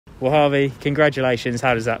Well, Harvey, congratulations.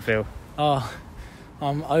 How does that feel? Oh,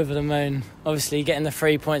 I'm over the moon. Obviously, getting the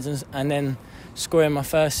 3 points and then scoring my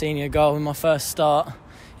first senior goal in my first start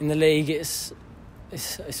in the league. It's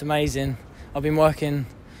amazing. I've been working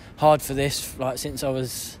hard for this since I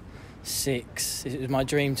was 6. It was my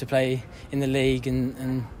dream to play in the league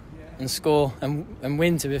and score and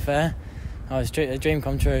win. To be fair, it was a dream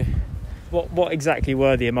come true. What exactly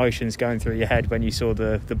were the emotions going through your head when you saw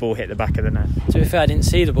the ball hit the back of the net? To be fair, I didn't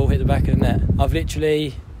see the ball hit the back of the net. I've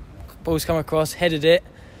literally, ball's come across, headed it.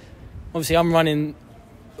 Obviously, I'm running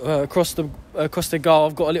across the goal.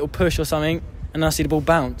 I've got a little push or something, and I see the ball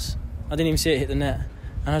bounce. I didn't even see it hit the net,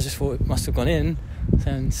 and I just thought it must have gone in.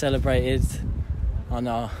 And celebrated. Oh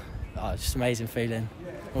no, just amazing feeling.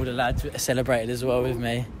 All the lads celebrated as well with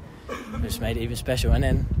me. It just made it even special. And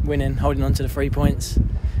then winning, holding on to the 3 points,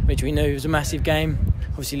 which we knew was a massive game.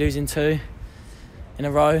 Obviously losing 2 in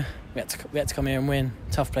a row, we had to come here and win.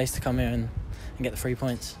 Tough place to come here and get the 3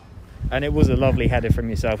 points. And it was a lovely header from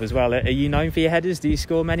yourself as well. Are you known for your headers? Do you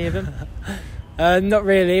score many of them? Not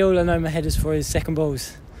really. All I know my headers for is second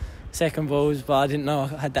balls, but I didn't know I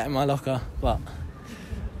had that in my locker. But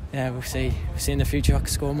yeah, we'll see. We'll see in the future I can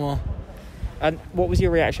score more. And what was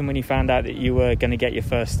your reaction when you found out that you were going to get your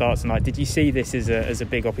first start tonight? Did you see this as a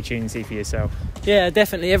big opportunity for yourself? Yeah,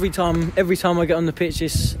 definitely. Every time I get on the pitch,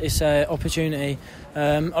 it's an opportunity.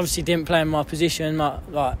 Obviously, didn't play in my position,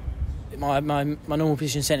 my normal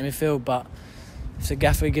position, centre midfield. But if the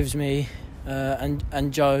gaffer gives me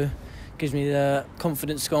and Joe gives me the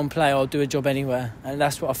confidence to go and play, I'll do a job anywhere. And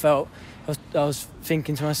that's what I felt. I was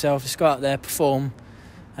thinking to myself, just go out there, perform,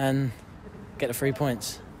 and get the 3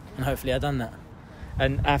 points. And hopefully I've done that.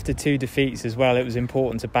 And after 2 defeats as well, it was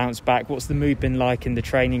important to bounce back. What's the mood been like in the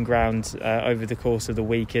training ground over the course of the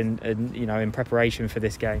week and in preparation for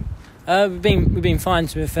this game? We've been fine,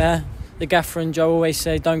 to be fair. The gaffer and Joe always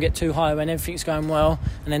say don't get too high when everything's going well,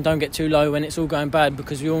 and then don't get too low when it's all going bad,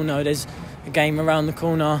 because we all know there's a game around the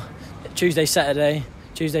corner Tuesday, Saturday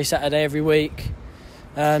every week.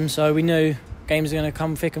 So we knew games are going to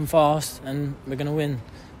come thick and fast, and we're going to win.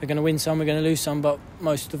 We're going to win some, we're going to lose some, but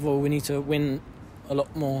most of all, we need to win a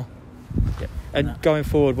lot more. Yeah. And going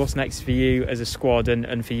forward, what's next for you as a squad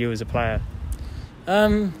and for you as a player?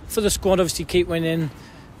 For the squad, obviously keep winning.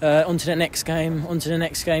 On to the next game.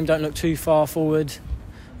 Don't look too far forward.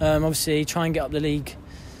 Obviously, try and get up the league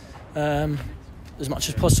as much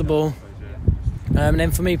as possible. And then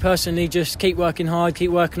for me personally, just keep working hard, keep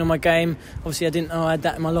working on my game. Obviously, I didn't know I had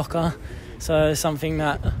that in my locker, so it's something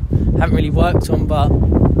that I haven't really worked on, but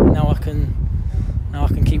now I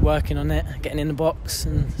can keep working on it, getting in the box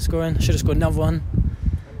and scoring. I should have scored another one.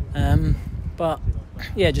 But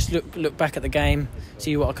yeah, just look back at the game,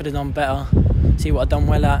 see what I could have done better, see what I've done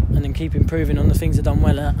well at, and then keep improving on the things I've done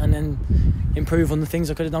well at, and then improve on the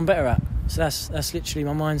things I could have done better at. So that's literally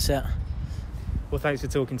my mindset. Well, thanks for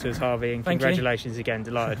talking to us, Harvey, and congratulations again.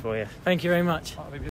 Delighted for you. Thank you very much.